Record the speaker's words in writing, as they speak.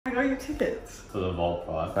got your tickets. For the vault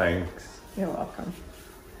fight. Thanks. You're welcome.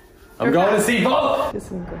 I'm going to see Vault! This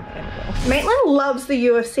isn't going to end well. Maitland loves the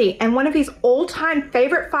UFC, and one of his all-time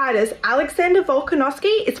favorite fighters, Alexander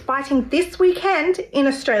Volkanovski, is fighting this weekend in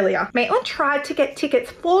Australia. Maitland tried to get tickets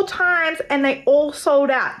 4 times and they all sold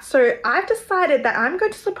out. So I've decided that I'm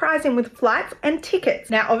going to surprise him with flights and tickets.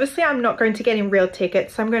 Now, obviously I'm not going to get him real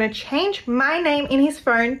tickets, so I'm going to change my name in his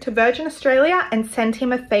phone to Virgin Australia and send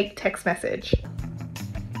him a fake text message.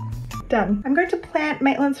 Done. I'm going to plant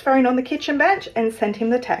Maitland's phone on the kitchen bench and send him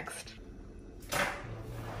the text.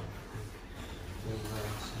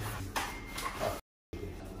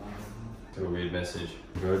 A weird message.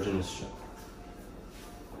 Virgin Australia.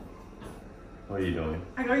 What are you doing?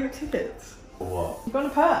 I got your tickets. For what? You going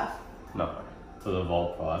to Perth? No. For the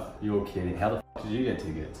vault fight. You're kidding. How the f did you get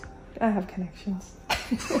tickets? I have connections.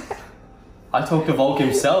 I talked to Volk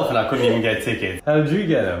himself and I couldn't even get tickets. How did you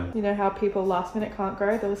get them? You know how people last minute can't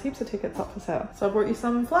go? There was heaps of tickets up for sale. So I brought you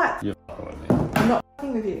some in flights. You're f***ing with me. I'm not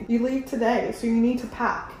f***ing with you. You leave today, so you need to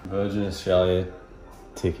pack. Virgin Australia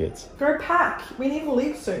tickets. Go pack. We need to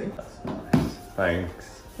leave soon. That's nice.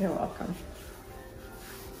 Thanks. You're welcome.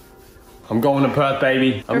 I'm going to Perth,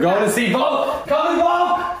 baby. I'm going to see Volk! Come with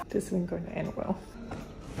Volk! This isn't going to end well.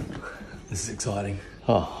 This is exciting.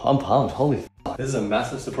 Oh, I'm pumped. Holy f***. This is a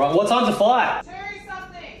massive surprise. What time's the flight?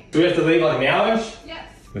 2-something. Do we have to leave like now-ish? Yes.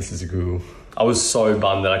 This is cool. I was so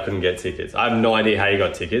bummed that I couldn't get tickets. I have no idea how you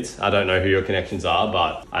got tickets. I don't know who your connections are,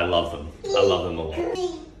 but I love them. I love them a lot.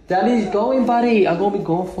 Daddy's going, buddy. I'm gonna be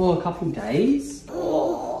gone for a couple of days.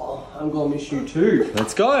 Oh, I'm gonna miss you too.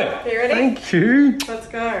 Let's go. You ready? Thank you. Let's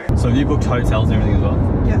go. So have you booked hotels and everything as well?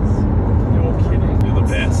 Yes. You're kidding. You're the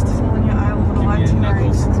best. On your island with a Give me a itinerary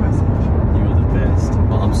knuckles. text message. You're the best.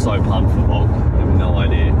 Well, I'm so pumped for Volk. I have no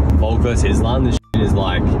idea. Volk versus Islam, this shit is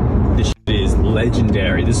like, this shit is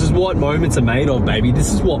legendary. This is what moments are made of, baby.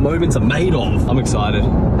 This is what moments are made of. I'm excited.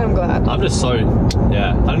 I'm glad. I'm just so,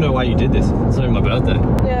 yeah. I don't know why you did this. It's not even my birthday.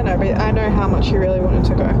 Yeah, no, but I know how much you really wanted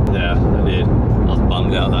to go. Yeah, I did. I was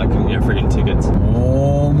bummed out that I couldn't get freaking tickets.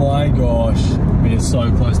 Oh my gosh. We are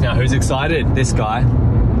so close now. Who's excited? This guy.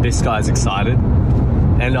 This guy's excited.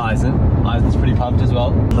 And Eisen. Eisen's pretty pumped as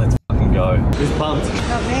well. Let's fucking go. Who's pumped?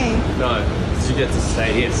 Not me. No, because you get to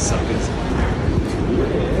stay here, suckers.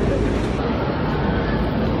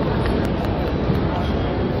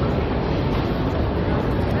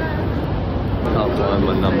 Can't find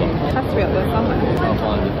my number. It has to be up there somewhere. Can't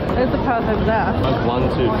find it. There's the Perth over there. That's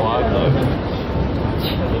 125 though.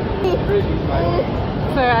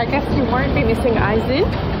 So I guess you won't be missing Eisen.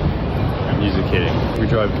 You're kidding. We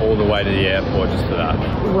drove all the way to the airport just for that.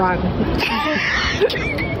 Run.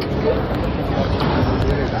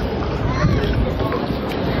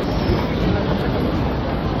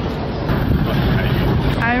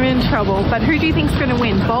 I'm in trouble, but who do you think's going to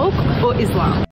win, Volk or Islam?